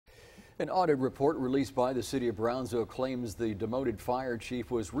An audit report released by the city of Brownsville claims the demoted fire chief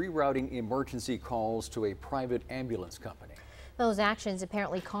was rerouting emergency calls to a private ambulance company. Those actions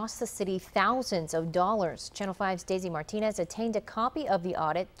apparently cost the city thousands of dollars. Channel 5's Daisy Martinez obtained a copy of the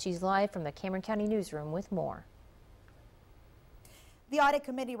audit. She's live from the Cameron County newsroom with more. The audit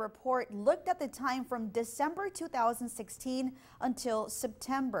committee report looked at the time from December 2016 until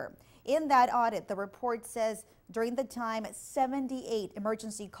September. In that audit, the report says during the time, 78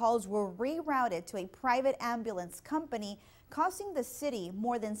 emergency calls were rerouted to a private ambulance company, costing the city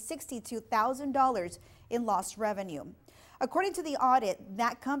more than $62,000 in lost revenue. According to the audit,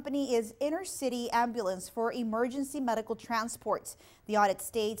 that company is Intercity Ambulance for Emergency Medical Transports. The audit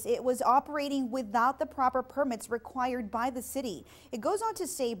states it was operating without the proper permits required by the city. It goes on to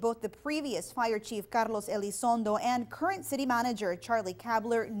say both the previous fire chief Carlos Elizondo and current city manager Charlie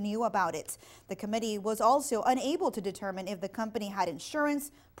Kabler knew about it. The committee was also unable to determine if the company had insurance,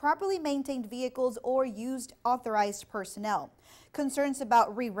 properly maintained vehicles, or used authorized personnel. Concerns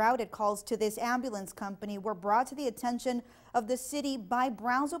about rerouted calls to this ambulance company were brought to the attention of the city by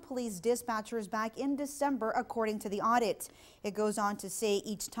Brownsville police dispatchers back in December, according to the audit. It goes on to say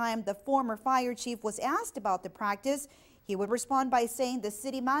each time the former fire chief was asked about the practice, he would respond by saying the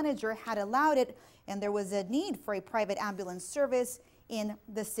city manager had allowed it and there was a need for a private ambulance service in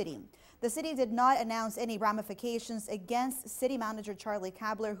the city. The city did not announce any ramifications against city manager Charlie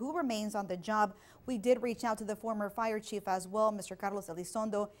Kabler, who remains on the job. We did reach out to the former fire chief as well, Mr. Carlos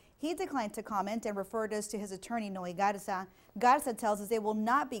Elizondo. He declined to comment and referred us to his attorney, Noe Garza. Garza tells us they will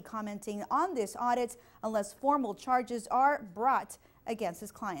not be commenting on this audit unless formal charges are brought against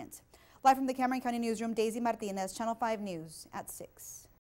his client. Live from the Cameron County newsroom, Daisy Martinez, Channel 5 News at 6.